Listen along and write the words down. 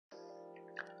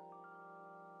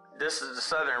This is the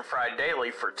Southern Fried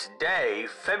Daily for today,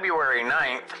 February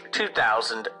 9th,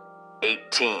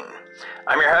 2018.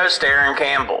 I'm your host, Aaron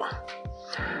Campbell.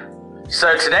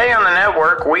 So today on the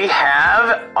network, we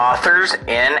have Authors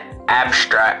in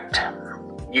Abstract.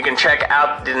 You can check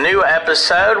out the new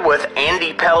episode with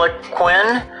Andy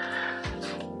Peliquin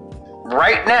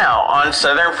right now on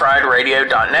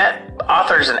southernfriedradio.net,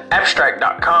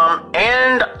 authorsinabstract.com,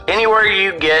 and anywhere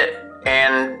you get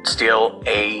and steal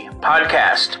a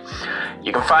podcast.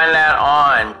 You can find that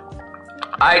on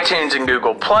iTunes and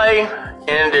Google Play,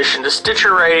 in addition to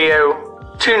Stitcher Radio,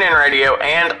 TuneIn Radio,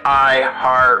 and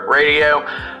iHeartRadio,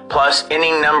 plus any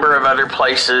number of other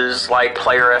places like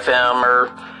Player FM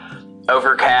or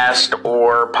Overcast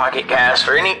or Pocket Cast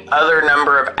or any other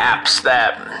number of apps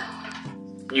that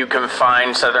you can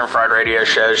find Southern Fried Radio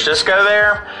shows. Just go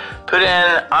there, put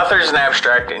in Authors in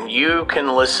Abstract, and you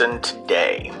can listen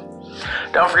today.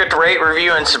 Don't forget to rate,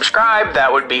 review, and subscribe.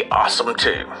 That would be awesome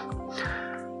too.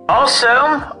 Also,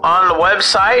 on the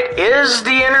website is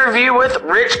the interview with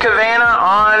Rich Cavanagh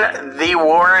on the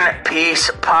War and Peace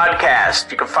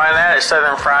podcast. You can find that at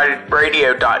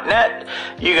southernfriedradio.net.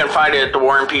 You can find it at the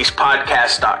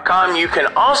warandpeacepodcast.com. You can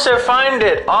also find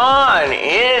it on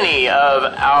any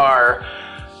of our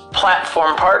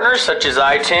platform partners such as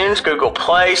iTunes, Google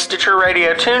Play, Stitcher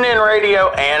Radio, TuneIn Radio,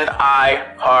 and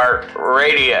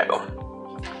iHeartRadio.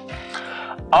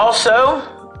 Also,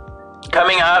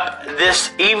 coming up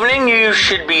this evening, you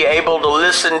should be able to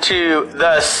listen to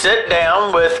The Sit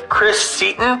Down with Chris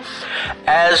Seaton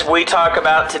as we talk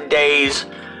about today's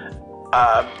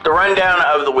the rundown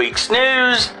of the week's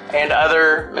news and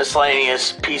other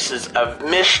miscellaneous pieces of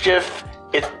mischief.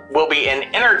 It will be an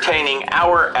entertaining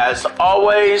hour as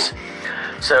always,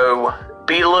 so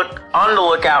be on the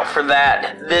lookout for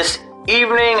that this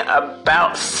evening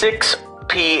about 6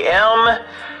 p.m.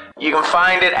 You can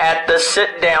find it at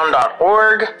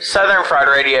thesitdown.org,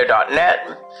 southernfriedradio.net,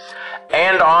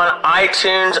 and on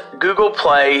iTunes, Google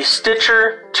Play,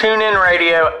 Stitcher, TuneIn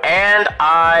Radio, and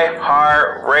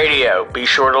iHeartRadio. Be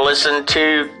sure to listen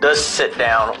to The Sit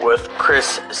Down with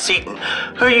Chris Seaton,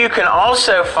 who you can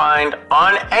also find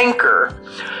on Anchor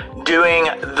doing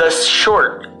the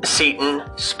short Seaton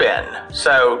spin.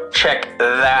 So check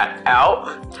that out.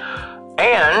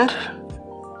 And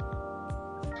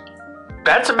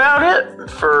that's about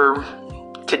it for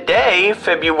today,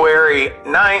 February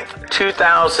 9th,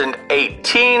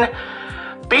 2018.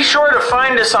 Be sure to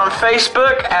find us on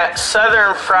Facebook at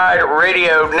Southern Fried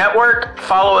Radio Network.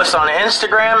 Follow us on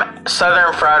Instagram,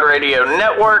 Southern Fried Radio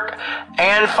Network,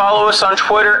 and follow us on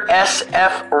Twitter,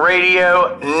 SF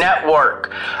Radio Network.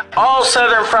 All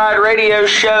Southern Fried Radio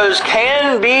shows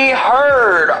can be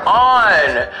heard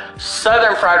on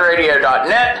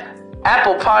southernfriedradio.net,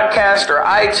 Apple Podcast or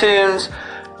iTunes,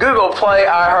 Google Play,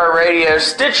 iHeartRadio,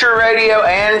 Stitcher Radio,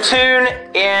 and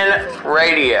TuneIn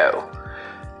Radio.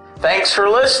 Thanks for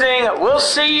listening. We'll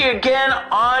see you again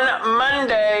on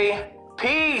Monday.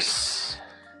 Peace.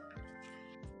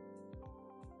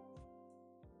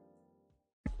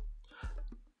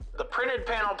 The Printed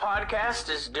Panel Podcast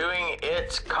is doing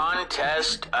its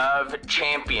Contest of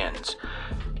Champions.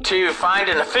 To find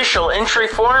an official entry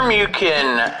form, you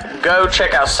can go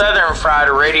check out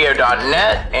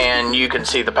southernfriedradio.net, and you can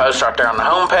see the poster up there on the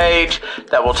homepage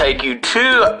that will take you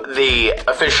to the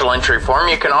official entry form.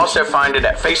 You can also find it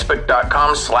at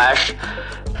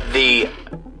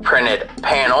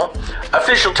facebook.com/theprinted-panel.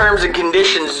 Official terms and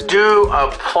conditions do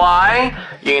apply.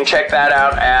 You can check that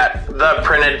out at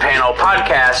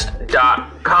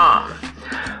theprinted-panel-podcast.com.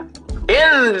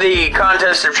 In the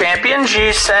Contest of Champions,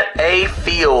 you set a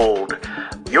field.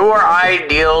 Your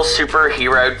ideal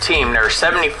superhero team. There are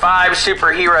 75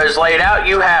 superheroes laid out.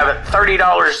 You have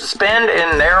 $30 to spend,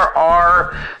 and there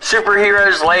are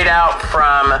superheroes laid out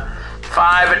from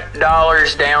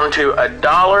 $5 down to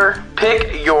 $1.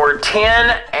 Pick your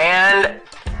 10 and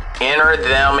enter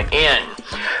them in.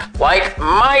 Like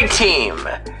my team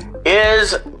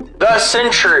is the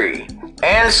Sentry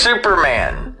and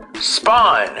Superman,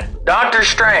 Spawn, Doctor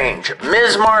Strange,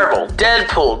 Ms. Marvel,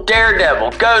 Deadpool,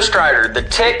 Daredevil, Ghost Rider, The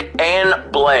Tick, and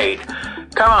Blade.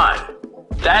 Come on,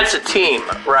 that's a team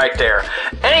right there.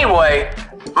 Anyway,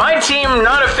 my team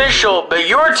not official, but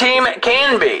your team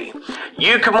can be.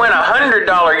 You can win a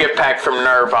 $100 gift pack from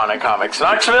Nirvana Comics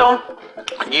Knoxville.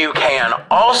 You can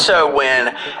also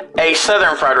win a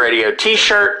Southern Fried Radio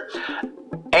t-shirt,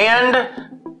 and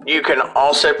you can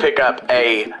also pick up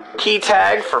a key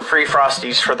tag for free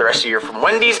Frosties for the rest of the year from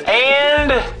Wendy's,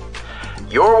 and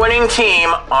your winning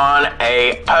team on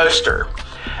a poster.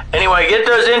 Anyway, get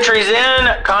those entries in.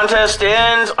 Contest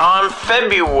ends on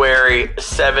February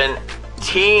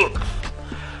 17th.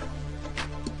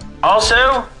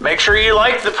 Also, make sure you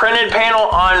like the Printed Panel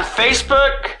on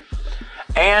Facebook,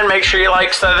 and make sure you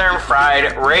like Southern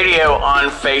Fried Radio on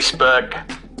Facebook.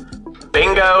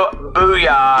 Bingo,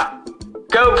 booyah.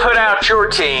 Go put out your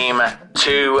team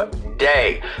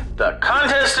today. The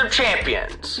Contest of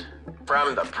Champions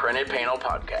from the Printed Panel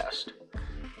Podcast.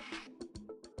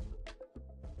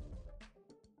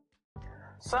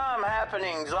 Some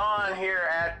happenings on here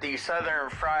at the Southern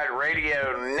Fried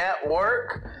Radio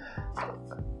Network.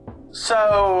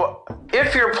 So,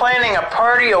 if you're planning a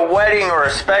party, a wedding, or a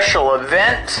special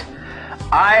event,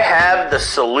 I have the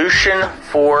solution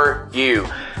for you.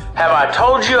 Have I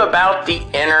told you about the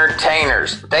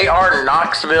Entertainers? They are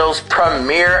Knoxville's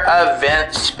premier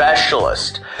event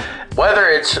specialist. Whether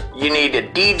it's you need a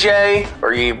DJ,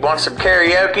 or you want some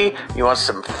karaoke, you want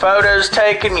some photos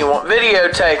taken, you want video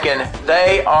taken,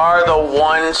 they are the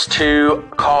ones to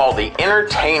call, the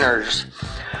Entertainers.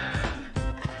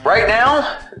 Right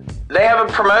now, they have a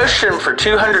promotion for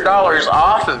 $200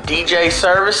 off of DJ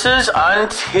services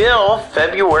until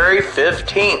February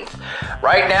 15th.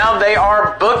 Right now, they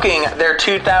are booking their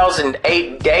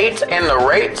 2008 dates, and the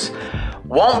rates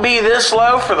won't be this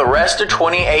low for the rest of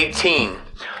 2018.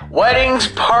 Weddings,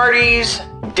 parties,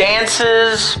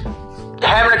 dances,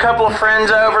 having a couple of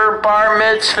friends over, bar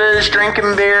mitzvahs,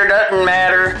 drinking beer, doesn't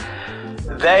matter.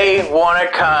 They want to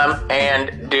come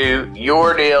and do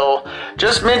your deal.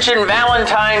 Just mention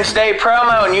Valentine's Day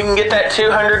promo and you can get that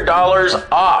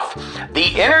 $200 off.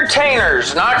 The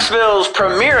Entertainers, Knoxville's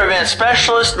premier event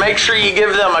specialist. Make sure you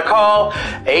give them a call,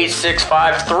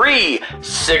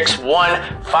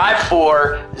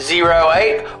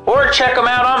 8653-615408, or check them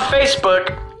out on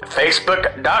Facebook,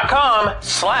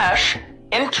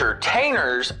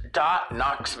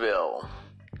 facebook.com/entertainers.knoxville.